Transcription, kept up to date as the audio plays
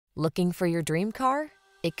Looking for your dream car?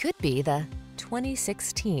 It could be the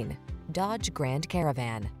 2016 Dodge Grand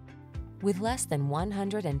Caravan. With less than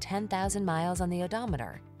 110,000 miles on the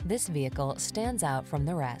odometer, this vehicle stands out from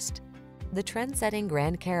the rest. The trend-setting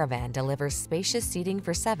Grand Caravan delivers spacious seating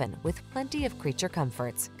for 7 with plenty of creature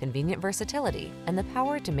comforts, convenient versatility, and the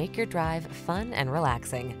power to make your drive fun and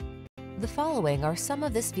relaxing. The following are some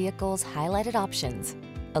of this vehicle's highlighted options: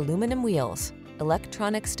 aluminum wheels,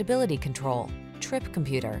 electronic stability control, trip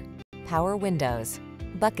computer, power windows,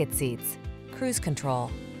 bucket seats, cruise control,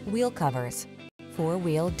 wheel covers,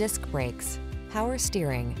 4-wheel disc brakes, power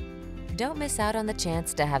steering. Don't miss out on the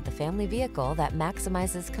chance to have the family vehicle that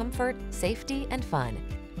maximizes comfort, safety, and fun.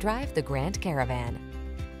 Drive the Grand Caravan.